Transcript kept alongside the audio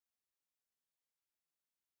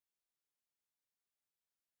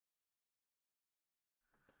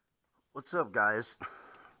What's up, guys?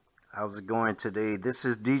 How's it going today? This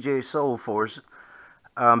is DJ Soul Force.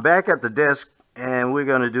 I'm back at the desk, and we're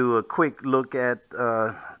going to do a quick look at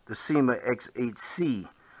the Syma X8-C.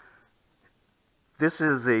 This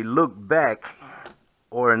is a look back,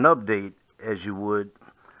 or an update, as you would,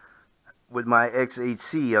 with my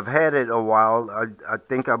X8-C. I've had it a while. I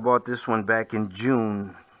think I bought this one back in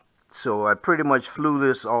June, so I pretty much flew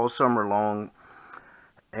this all summer long.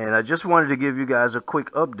 And I just wanted to give you guys a quick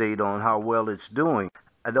update on how well it's doing.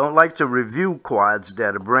 I don't like to review quads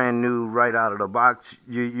that are brand new right out of the box.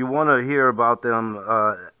 You want to hear about them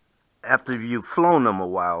after you've flown them a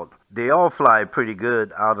while. They all fly pretty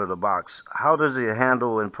good out of the box. How does it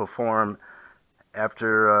handle and perform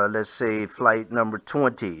after, let's say, flight number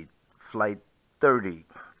 20, flight 30,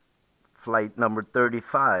 flight number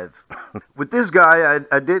 35? With this guy,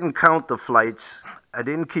 I didn't count the flights. I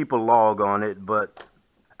didn't keep a log on it, but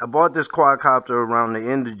I bought this quadcopter around the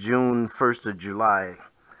end of June, 1st of July,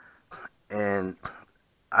 and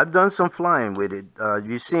I've done some flying with it.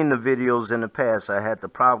 You've seen the videos in the past. I had the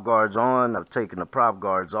prop guards on. I've taken the prop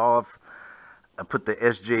guards off. I put the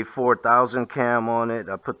SJ4000 cam on it.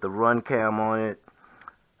 I put the run cam on it.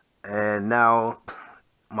 And now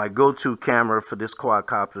my go-to camera for this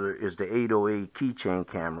quadcopter is the 808 keychain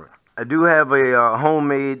camera. I do have a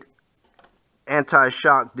homemade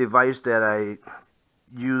anti-shock device that I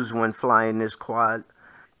use when flying this quad.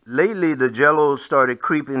 Lately the jello started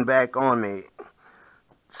creeping back on me,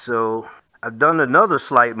 so I've done another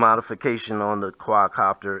slight modification on the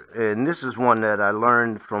quadcopter, and this is one that I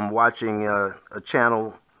learned from watching a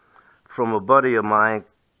channel from a buddy of mine.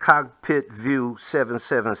 Cockpit View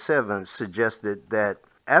 777 suggested that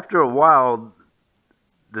after a while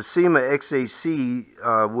the Syma X8-C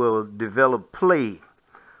will develop play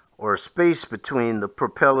or space between the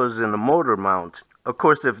propellers and the motor mount. Of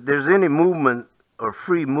course, if there's any movement or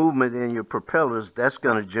free movement in your propellers, that's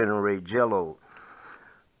going to generate jello.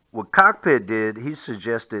 What Cockpit did, he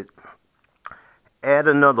suggested add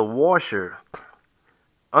another washer.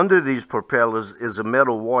 Under these propellers is a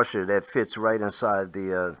metal washer that fits right inside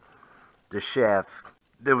the shaft.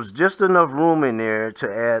 There was just enough room in there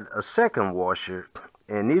to add a second washer.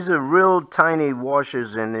 And these are real tiny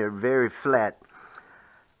washers, and they're very flat.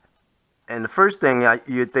 And the first thing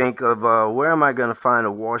you think of, where am I going to find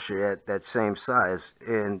a washer at that same size?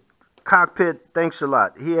 And Cockpit, thanks a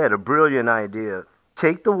lot. He had a brilliant idea.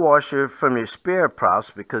 Take the washer from your spare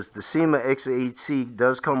props, because the Syma X8-C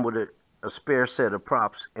does come with a spare set of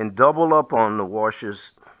props, and double up on the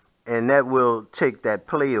washers, and that will take that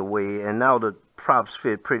play away. And now the props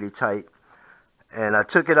fit pretty tight. And I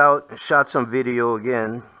took it out and shot some video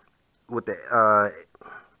again with the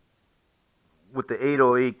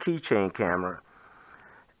 808 keychain camera,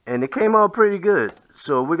 and it came out pretty good.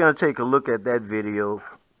 So we're going to take a look at that video.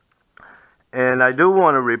 And I do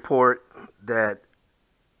want to report that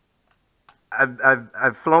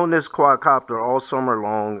I've flown this quadcopter all summer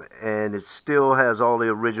long, and it still has all the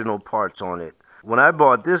original parts on it. When I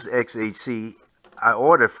bought this X8-C, I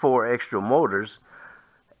ordered 4 extra motors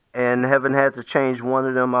and haven't had to change one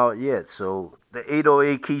of them out yet. So the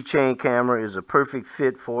 808 keychain camera is a perfect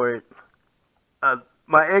fit for it.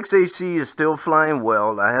 My X8-C is still flying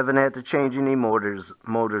well. I haven't had to change any motors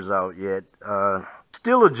out yet.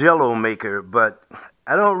 Still a jello maker, but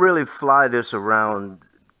I don't really fly this around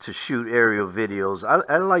to shoot aerial videos.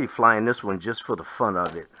 I like flying this one just for the fun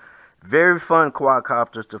of it. Very fun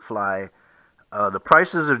quadcopters to fly. The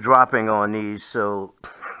prices are dropping on these, so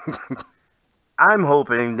I'm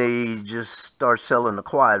hoping they just start selling the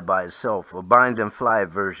quad by itself, a bind and fly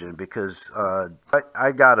version, because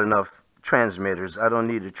I got enough transmitters. I don't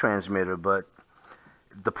need a transmitter, but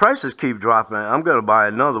if the prices keep dropping, I'm going to buy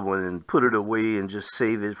another one and put it away and just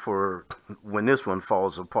save it for when this one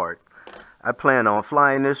falls apart. I plan on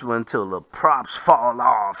flying this one till the props fall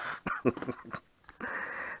off.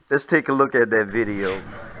 Let's take a look at that video.